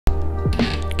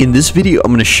In this video,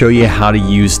 I'm going to show you how to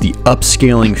use the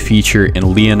upscaling feature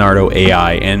in Leonardo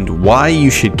AI, and why you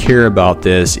should care about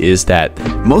this is that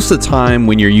most of the time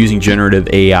when you're using generative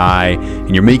AI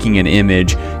and you're making an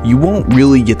image, you won't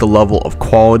really get the level of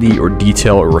quality or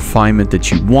detail or refinement that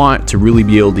you want to really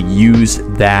be able to use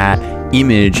that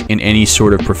image in any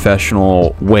sort of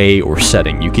professional way or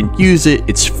setting. You can use it,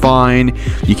 it's fine.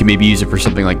 You can maybe use it for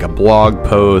something like a blog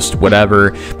post,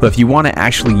 whatever. But if you want to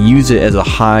actually use it as a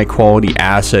high quality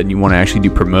asset and you want to actually do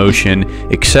promotion,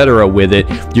 etc. with it,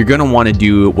 you're going to want to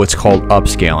do what's called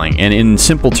upscaling. And in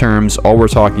simple terms, all we're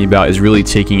talking about is really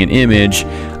taking an image.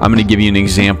 I'm going to give you an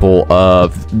example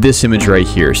of this image right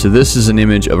here. So this is an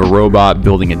image of a robot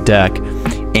building a deck.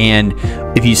 And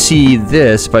if you see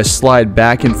this, if I slide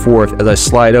back and forth as I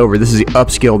slide over, this is the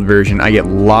upscaled version. I get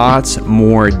lots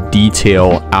more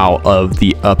detail out of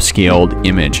the upscaled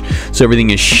image. So everything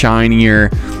is shinier.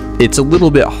 It's a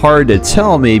little bit hard to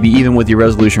tell maybe even with your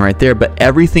resolution right there, but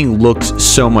everything looks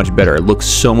so much better. It looks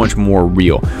so much more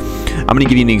real. I'm going to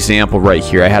give you an example right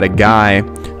here. I had a guy,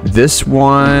 this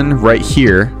one right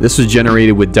here, this was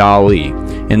generated with DALL-E.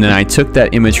 And then I took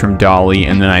that image from DALL-E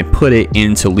and then I put it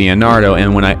into Leonardo,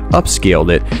 and when I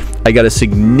upscaled it, I got a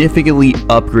significantly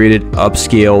upgraded,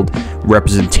 upscaled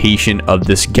representation of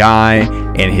this guy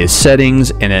and his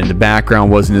settings, and then the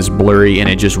background wasn't as blurry, and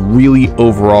it just really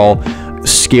overall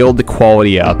scaled the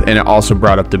quality up, and it also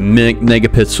brought up the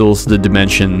megapixels, the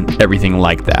dimension, everything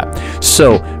like that.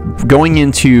 So going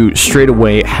into straight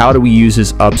away, how do we use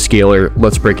this upscaler?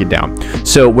 Let's break it down.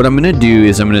 So what I'm going to do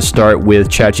is I'm going to start with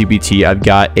ChatGPT. I've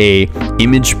got a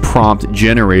image prompt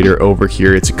generator over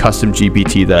here. It's a custom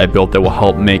GPT that I built that will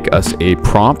help make us a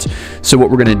prompt. So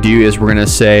what we're going to do is we're going to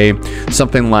say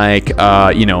something like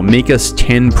make us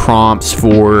 10 prompts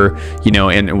for,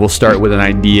 and we'll start with an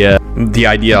idea. The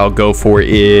idea I'll go for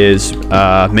is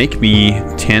make me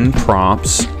 10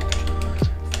 prompts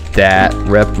that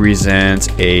represent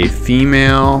a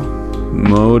female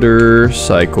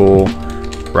motorcycle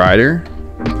rider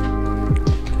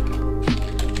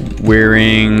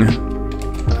wearing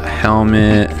a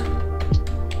helmet,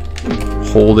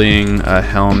 holding a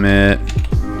helmet,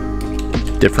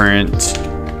 different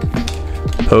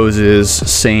poses,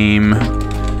 same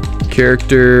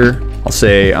character. I'll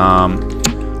say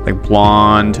like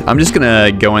blonde. I'm just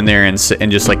gonna go in there and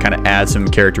just like kind of add some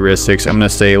characteristics. I'm gonna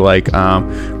say like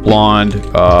blonde,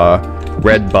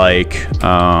 red bike,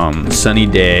 sunny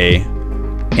day,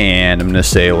 and I'm gonna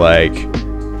say like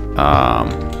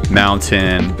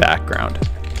mountain background.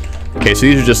 Okay, so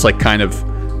these are just like kind of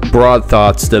broad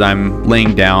thoughts that I'm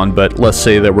laying down, but let's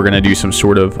say that we're gonna do some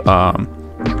sort of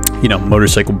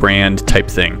motorcycle brand type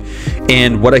thing.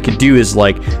 And what I could do is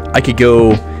like I could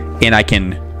go and I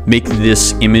can make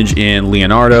this image in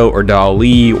Leonardo or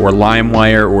DALL-E or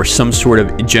LimeWire or some sort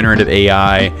of generative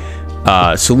AI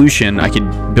solution. I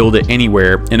could build it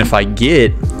anywhere, and if I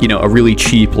get a really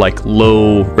cheap, like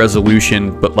low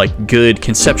resolution but like good,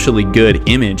 conceptually good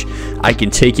image, I can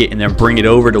take it and then bring it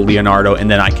over to Leonardo, and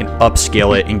then I can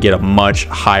upscale it and get a much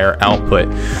higher output.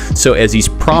 So as these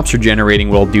prompts are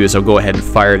generating, what I'll do is I'll go ahead and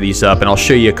fire these up, and I'll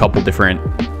show you a couple different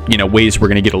ways we're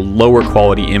going to get a lower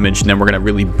quality image, and then we're going to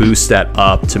really boost that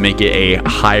up to make it a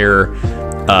higher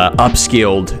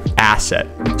upscaled asset.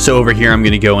 So over here, I'm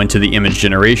going to go into the image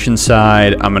generation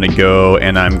side. I'm going to go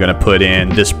and I'm going to put in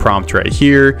this prompt right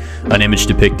here, an image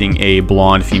depicting a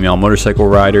blonde female motorcycle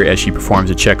rider as she performs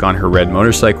a check on her red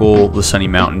motorcycle. The sunny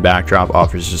mountain backdrop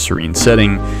offers a serene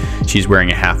setting. She's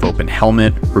wearing a half-open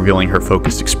helmet, revealing her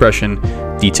focused expression.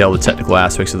 Detail the technical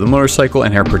aspects of the motorcycle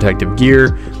and her protective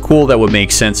gear. Cool, that would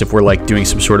make sense if we're like doing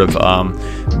some sort of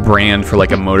brand for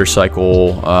like a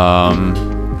motorcycle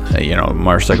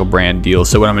motorcycle brand deal.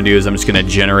 So what I'm gonna do is I'm just gonna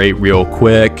generate real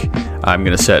quick. I'm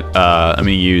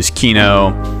gonna use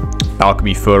Kino,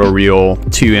 Alchemy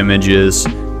Photoreal, 2 images.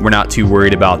 We're not too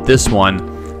worried about this one.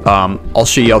 I'll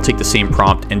show you, I'll take the same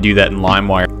prompt and do that in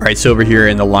LimeWire. All right, so over here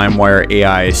in the LimeWire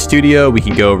AI Studio, we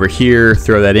can go over here,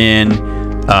 throw that in,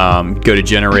 go to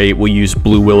generate. We'll use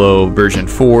Blue Willow version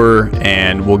 4,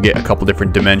 and we'll get a couple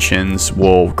different dimensions.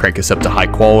 We'll crank this up to high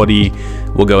quality.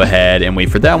 We'll go ahead and wait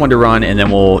for that one to run, and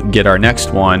then we'll get our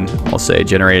next one. I'll say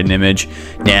generate an image.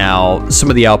 Now, some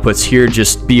of the outputs here,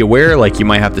 just be aware, like you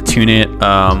might have to tune it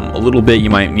a little bit. You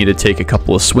might need to take a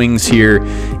couple of swings here.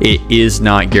 It is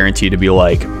not guaranteed to be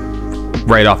like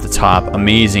right off the top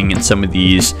amazing in some of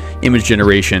these image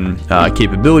generation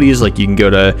capabilities. Like you can go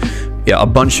to a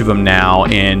bunch of them now,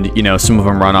 and some of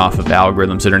them run off of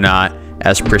algorithms that are not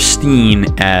as pristine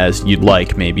as you'd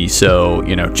like, maybe. So,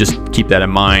 you know, just keep that in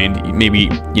mind. Maybe,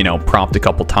 you know, prompt a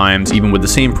couple times, even with the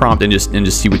same prompt, and just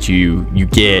see what you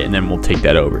get, and then we'll take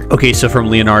that over. Okay, so from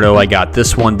Leonardo, I got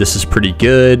this one. This is pretty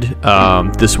good.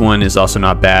 This one is also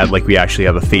not bad. Like, we actually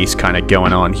have a face kind of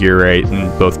going on here, right, in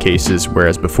both cases,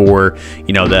 whereas before,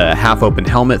 you know, the half open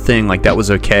helmet thing, like, that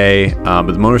was okay,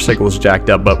 but the motorcycle was jacked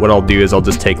up. But what I'll do is I'll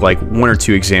just take like 1 or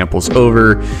 2 examples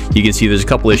over. You can see there's a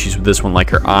couple issues with this one, like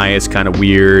her eye is kind of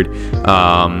weird,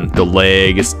 the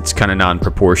leg it's kind of not in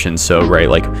proportion. So, right,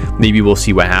 like, maybe we'll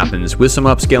see what happens with some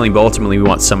upscaling, but ultimately we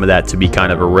want some of that to be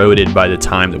kind of eroded by the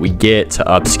time that we get to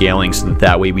upscaling, so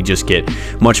that way we just get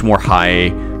much more high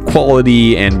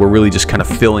quality, and we're really just kind of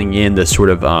filling in the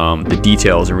sort of the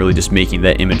details and really just making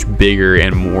that image bigger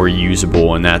and more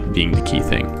usable, and that being the key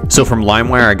thing. So from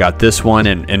LimeWire, I got this one,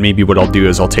 and maybe what I'll do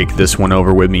is I'll take this one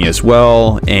over with me as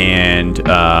well, and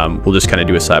we'll just kind of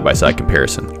do a side-by-side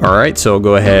comparison. All right, so I'll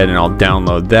go ahead and I'll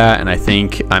download that, and I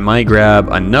think I might grab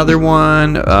another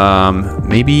one,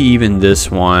 maybe even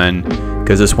this one,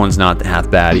 because this one's not half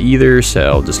bad either. So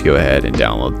I'll just go ahead and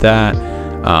download that.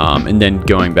 And then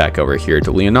going back over here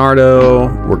to Leonardo,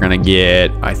 we're gonna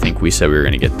get, I think we said we were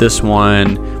gonna get this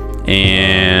one,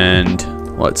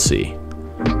 and let's see,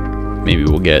 maybe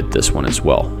we'll get this one as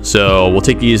well. So we'll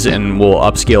take these and we'll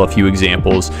upscale a few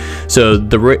examples. So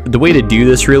the way to do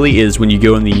this really is when you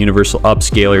go in the universal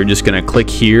upscaler, you're just gonna click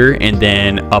here and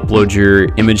then upload your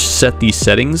image, set these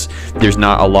settings. There's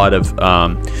not a lot of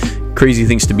crazy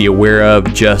things to be aware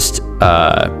of. Just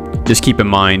keep in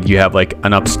mind you have like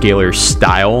an upscaler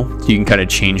style. You can kind of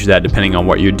change that depending on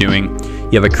what you're doing.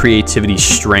 You have a creativity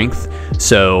strength,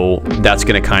 so that's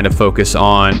going to kind of focus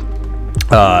on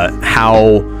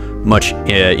how much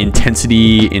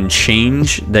intensity and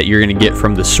change that you're going to get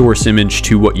from the source image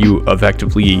to what you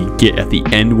effectively get at the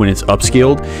end when it's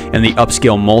upscaled. And the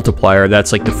upscale multiplier,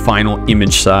 that's like the final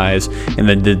image size, and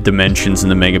then the dimensions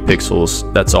and the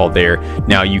megapixels, that's all there.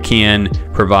 Now you can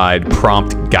provide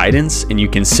prompt guidance, and you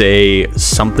can say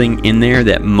something in there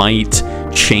that might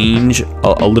change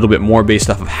a little bit more based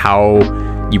off of how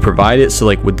you provide it. So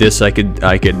like with this, I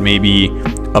could maybe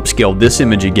upscale this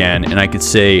image again, and I could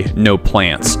say no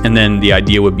plants, and then the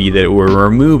idea would be that it will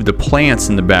remove the plants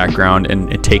in the background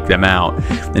and take them out,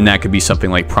 and that could be something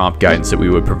like prompt guidance that we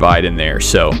would provide in there.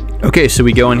 So okay, so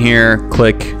we go in here,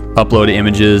 click upload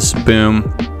images,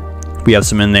 boom, we have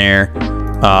some in there.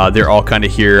 They're all kind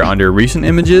of here under recent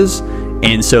images,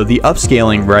 and so the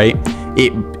upscaling, right,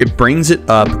 it brings it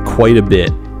up quite a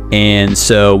bit, and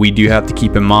so we do have to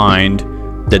keep in mind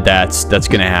that's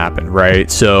going to happen, right?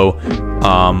 So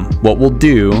what we'll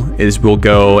do is we'll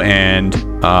go and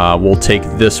we'll take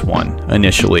this one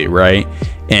initially, right?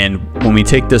 And when we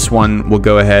take this one, we'll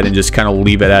go ahead and just kind of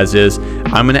leave it as is.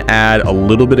 I'm going to add a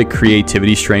little bit of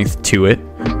creativity strength to it,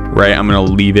 right? I'm going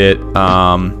to leave it,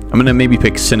 I'm going to maybe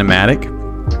pick cinematic,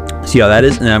 see how that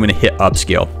is, and then I'm going to hit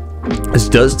upscale. This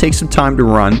does take some time to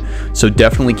run, so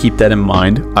definitely keep that in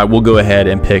mind. I will go ahead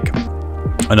and pick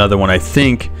another one. I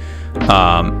think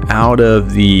out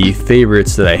of the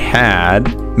favorites that I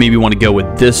had, maybe want to go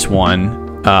with this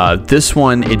one. This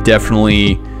one, it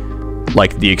definitely,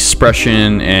 like, the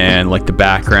expression and like the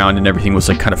background and everything was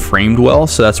like kind of framed well,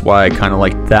 so that's why I kind of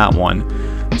like that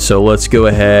one. So let's go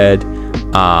ahead,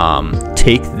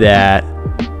 take that,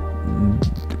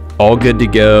 all good to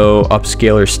go,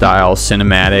 upscaler style,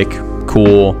 cinematic,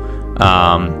 cool.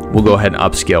 We'll go ahead and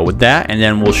upscale with that, and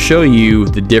then we'll show you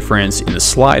the difference in the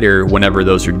slider whenever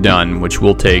those are done, which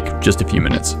will take just a few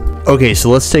minutes. Okay, so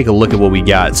let's take a look at what we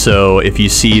got. So if you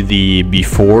see the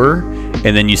before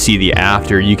and then you see the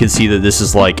after, you can see that this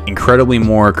is like incredibly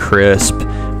more crisp.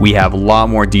 We have a lot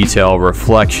more detail,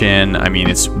 reflection. I mean,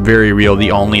 it's very real.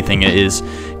 The only thing is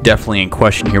definitely in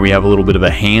question here, we have a little bit of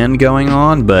a hand going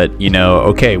on, but you know,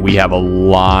 okay, we have a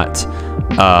lot.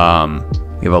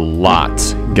 We have a lot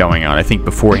going on. I think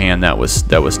beforehand that was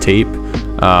tape,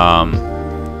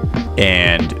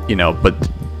 and you know, but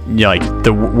you know, like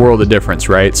the world of difference,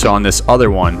 right? So on this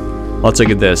other one, let's look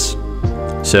at this.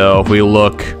 So if we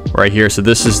look right here, so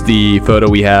this is the photo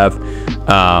we have,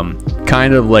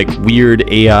 kind of like weird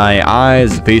AI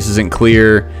eyes, the face isn't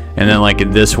clear, and then like in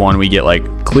this one we get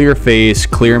like clear face,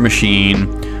 clear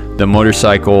machine, the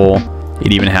motorcycle.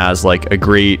 It even has like a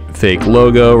great fake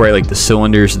logo, right? Like the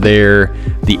cylinders there,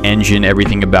 the engine,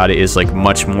 everything about it is like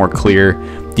much more clear.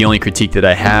 The only critique that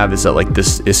I have is that like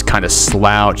this is kind of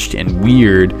slouched and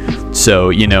weird. So,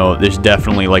 you know, there's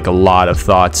definitely like a lot of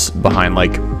thoughts behind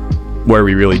like, what are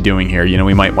we really doing here? You know,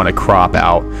 we might want to crop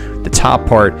out the top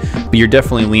part, but you're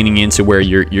definitely leaning into where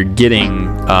you're getting,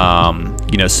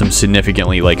 you know, some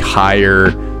significantly like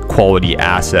higher quality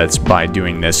assets by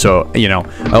doing this. So, you know,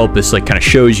 I hope this like kind of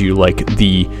shows you like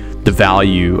the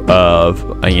value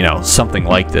of you know, something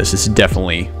like this. It's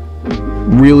definitely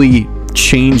really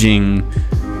changing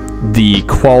the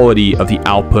quality of the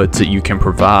outputs that you can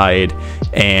provide,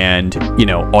 and you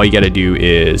know, all you got to do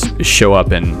is show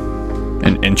up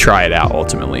and try it out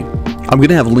ultimately. I'm going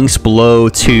to have links below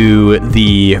to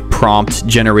the prompt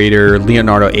generator,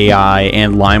 Leonardo AI,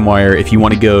 and LimeWire if you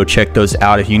want to go check those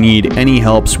out. If you need any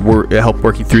help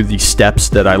working through the steps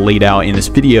that I laid out in this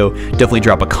video, definitely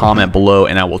drop a comment below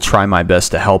and I will try my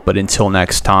best to help. But until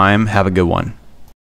next time, have a good one.